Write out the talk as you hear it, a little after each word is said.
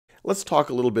let's talk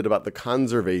a little bit about the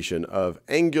conservation of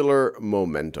angular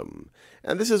momentum.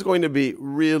 And this is going to be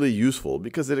really useful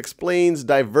because it explains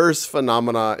diverse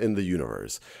phenomena in the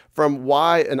universe, from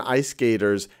why an ice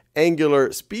skater's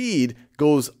angular speed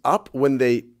goes up when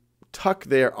they tuck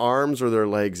their arms or their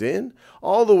legs in,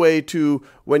 all the way to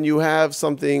when you have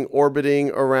something orbiting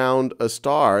around a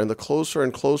star, and the closer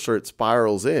and closer it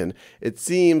spirals in, it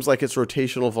seems like its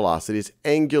rotational velocity, its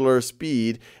angular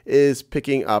speed, is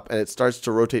picking up, and it starts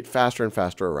to rotate faster and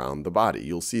faster around the body.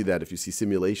 You'll see that if you see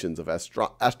simulations of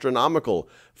astronomical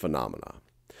phenomena.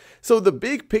 So the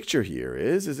big picture here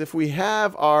is if we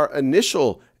have our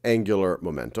initial angular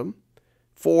momentum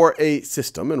for a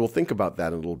system, and we'll think about that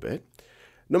in a little bit,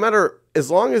 no matter,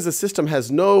 as long as the system has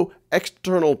no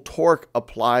external torque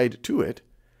applied to it,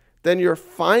 then your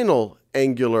final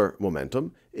angular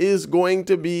momentum is going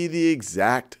to be the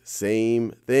exact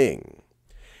same thing.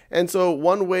 And so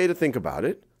one way to think about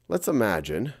it, let's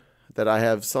imagine that I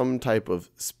have some type of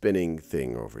spinning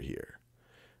thing over here.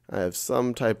 I have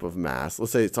some type of mass.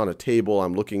 Let's say it's on a table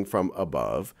I'm looking from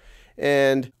above,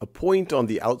 and a point on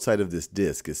the outside of this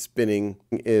disk is spinning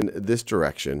in this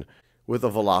direction with a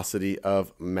velocity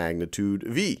of magnitude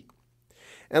v.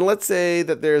 And let's say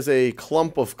that there's a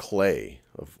clump of clay,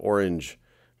 of orange,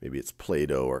 maybe it's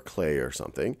Play-Doh or clay or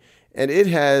something, and it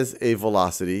has a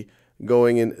velocity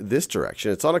going in this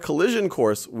direction. It's on a collision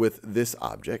course with this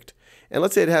object, and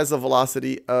let's say it has a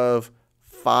velocity of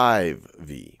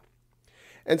 5v.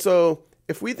 And so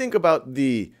if we think about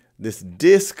this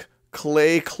disk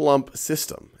clay clump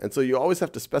system, and so you always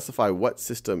have to specify what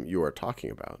system you are talking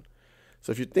about.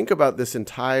 So if you think about this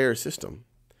entire system,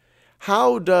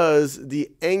 how does the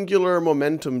angular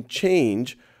momentum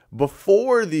change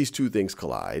before these two things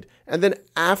collide and then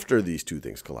after these two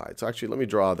things collide? So actually, let me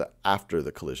draw the after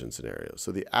the collision scenario.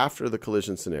 So the after the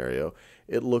collision scenario,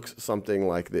 it looks something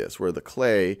like this, where the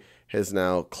clay has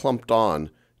now clumped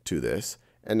on to this,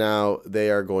 and now they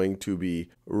are going to be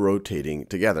rotating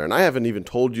together. And I haven't even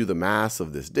told you the mass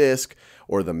of this disk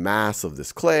or the mass of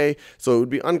this clay, so it would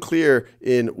be unclear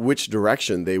in which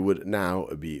direction they would now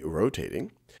be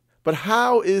rotating. But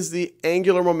how is the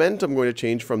angular momentum going to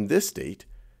change from this state,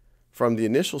 from the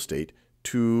initial state,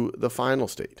 to the final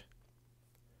state?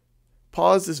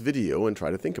 Pause this video and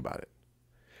try to think about it.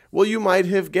 Well, you might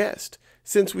have guessed.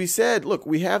 Since we said, look,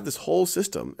 we have this whole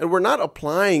system, and we're not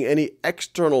applying any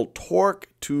external torque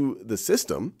to the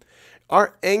system,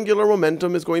 our angular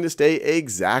momentum is going to stay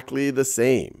exactly the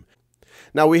same.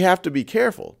 Now, we have to be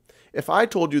careful. If I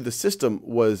told you the system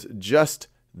was just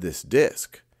this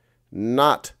disk,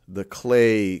 not the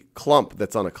clay clump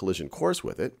that's on a collision course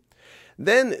with it,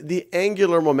 then the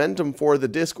angular momentum for the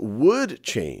disk would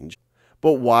change.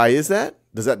 But why is that?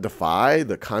 Does that defy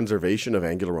the conservation of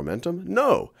angular momentum?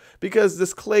 No, because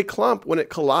this clay clump, when it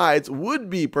collides, would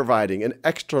be providing an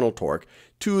external torque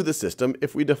to the system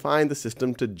if we define the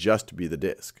system to just be the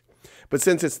disk. But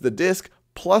since it's the disk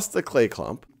plus the clay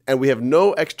clump, and we have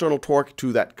no external torque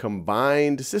to that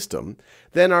combined system,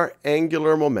 then our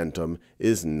angular momentum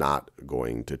is not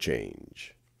going to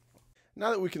change.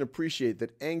 Now that we can appreciate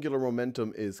that angular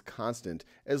momentum is constant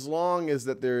as long as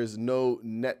that there is no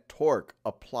net torque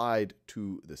applied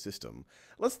to the system,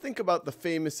 let's think about the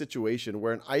famous situation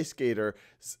where an ice skater's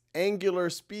angular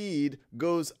speed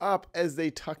goes up as they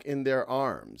tuck in their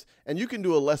arms. And you can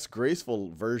do a less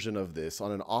graceful version of this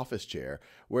on an office chair,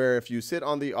 where if you sit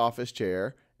on the office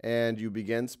chair and you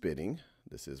begin spinning,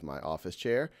 this is my office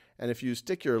chair, and if you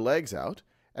stick your legs out,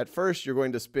 at first you're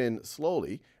going to spin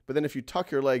slowly, but then if you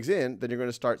tuck your legs in, then you're going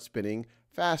to start spinning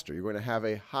faster. You're going to have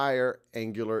a higher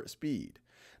angular speed.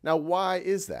 Now, why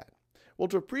is that? Well,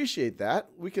 to appreciate that,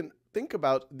 we can think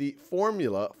about the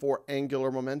formula for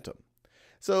angular momentum.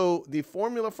 So the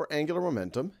formula for angular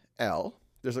momentum, L,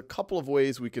 there's a couple of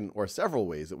ways we can, or several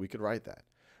ways that we could write that.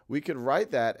 We could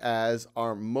write that as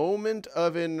our moment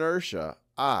of inertia,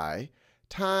 I,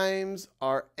 times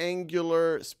our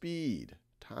angular speed,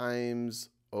 times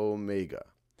omega.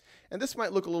 And this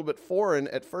might look a little bit foreign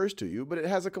at first to you, but it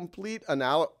has a complete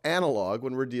analog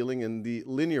when we're dealing in the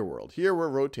linear world. Here we're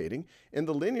rotating. In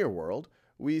the linear world,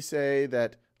 we say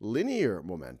that linear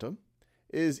momentum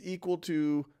is equal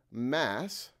to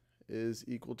mass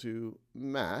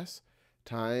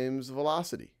times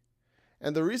velocity.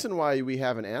 And the reason why we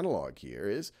have an analog here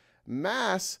is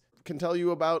mass can tell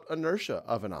you about inertia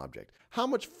of an object. How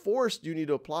much force do you need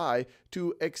to apply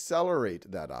to accelerate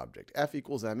that object? F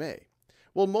equals ma.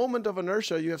 Well, moment of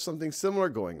inertia, you have something similar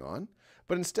going on,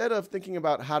 But instead of thinking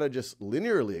about how to just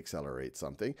linearly accelerate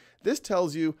something, this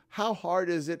tells you how hard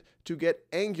is it to get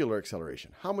angular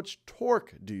acceleration. How much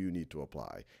torque do you need to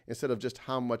apply instead of just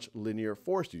how much linear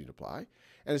force do you need to apply.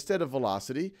 And instead of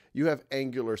velocity, you have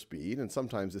angular speed, and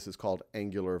sometimes this is called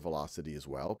angular velocity as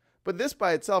well. But this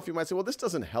by itself, you might say, well, this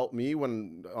doesn't help me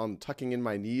when I'm tucking in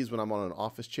my knees when I'm on an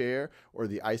office chair, or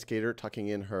the ice skater tucking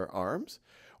in her arms.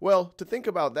 Well, to think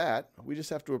about that, we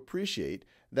just have to appreciate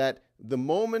that the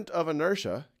moment of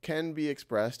inertia can be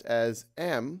expressed as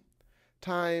m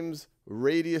times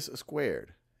radius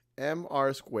squared,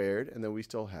 mr squared, and then we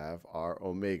still have our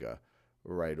omega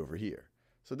right over here.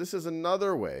 So this is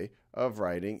another way of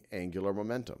writing angular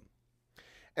momentum.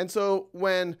 And so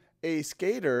when a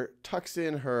skater tucks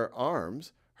in her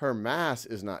arms, her mass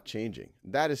is not changing.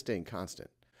 That is staying constant.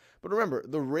 But remember,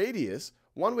 the radius,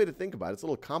 one way to think about it, it's a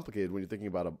little complicated when you're thinking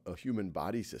about a human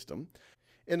body system.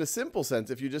 In a simple sense,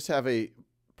 if you just have a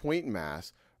point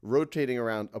mass rotating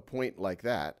around a point like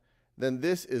that, then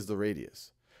this is the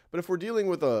radius. But if we're dealing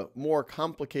with a more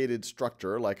complicated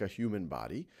structure like a human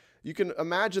body, you can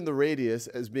imagine the radius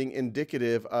as being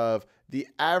indicative of the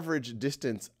average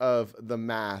distance of the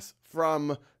mass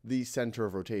from the center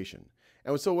of rotation.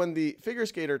 And so when the figure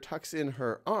skater tucks in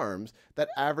her arms, that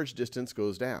average distance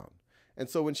goes down. And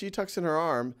so when she tucks in her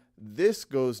arm, this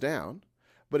goes down.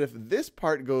 But if this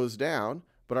part goes down,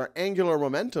 but our angular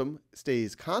momentum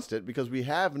stays constant because we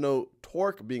have no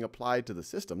torque being applied to the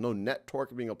system, no net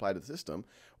torque being applied to the system,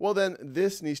 well then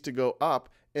this needs to go up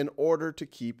in order to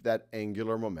keep that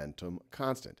angular momentum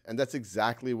constant. And that's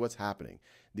exactly what's happening.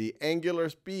 The angular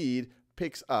speed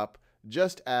picks up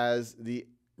just as the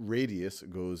radius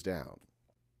goes down.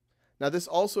 Now this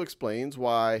also explains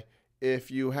why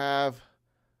if you have,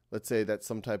 let's say that's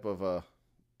some type of a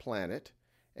planet,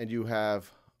 and you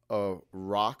have a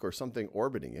rock or something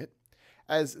orbiting it,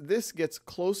 as this gets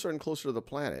closer and closer to the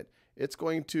planet, its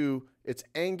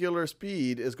angular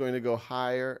speed is going to go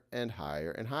higher and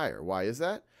higher and higher. Why is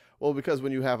that? Well, because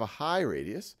when you have a high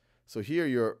radius, so here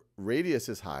your radius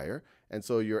is higher, and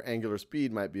so your angular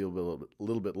speed might be a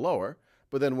little bit lower.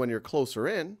 But then when you're closer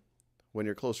in,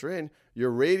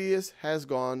 your radius has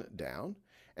gone down,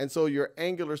 and so your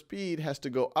angular speed has to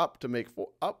go up to make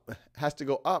up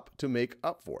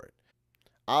for it.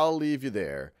 I'll leave you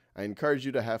there. I encourage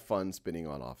you to have fun spinning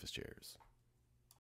on office chairs.